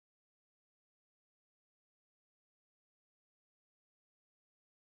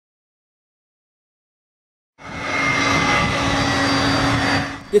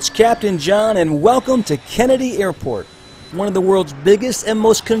It's Captain John, and welcome to Kennedy Airport, one of the world's biggest and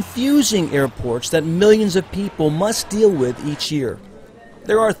most confusing airports that millions of people must deal with each year.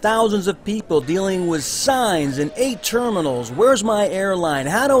 There are thousands of people dealing with signs and 8 terminals. Where's my airline?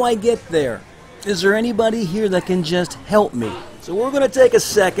 How do I get there? Is there anybody here that can just help me? So we're going to take a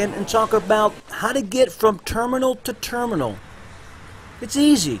second and talk about how to get from terminal to terminal. It's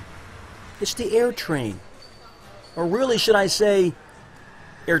easy. It's the air train. Or really, should I say,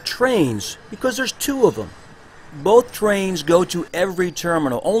 air trains, because there's 2 of them. Both trains go to every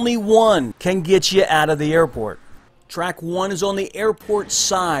terminal. Only one can get you out of the airport. Track 1 is on the airport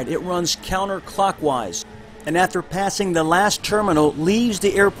side. It runs counterclockwise, and after passing the last terminal, leaves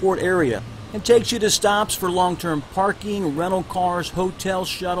the airport area and takes you to stops for long-term parking, rental cars, hotels,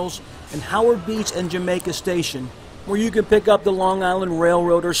 shuttles, and Howard Beach and Jamaica Station, where you can pick up the Long Island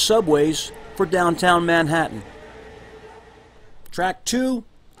Railroad or subways for downtown Manhattan. Track 2,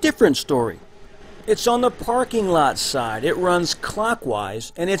 different story. It's on the parking lot side. It runs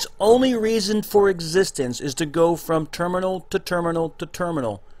clockwise, and its only reason for existence is to go from terminal to terminal to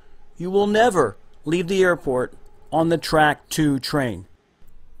terminal. You will never leave the airport on the Track 2 train.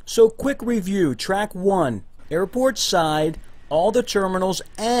 So quick review. Track 1, airport side, all the terminals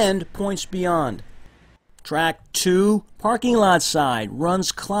and points beyond. Track 2, parking lot side,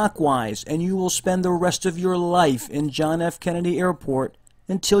 runs clockwise, and you will spend the rest of your life in John F. Kennedy Airport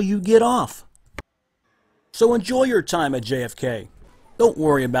until you get off. So enjoy your time at JFK. Don't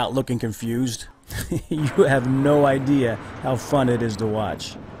worry about looking confused. You have no idea how fun it is to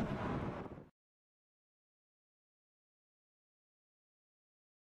watch.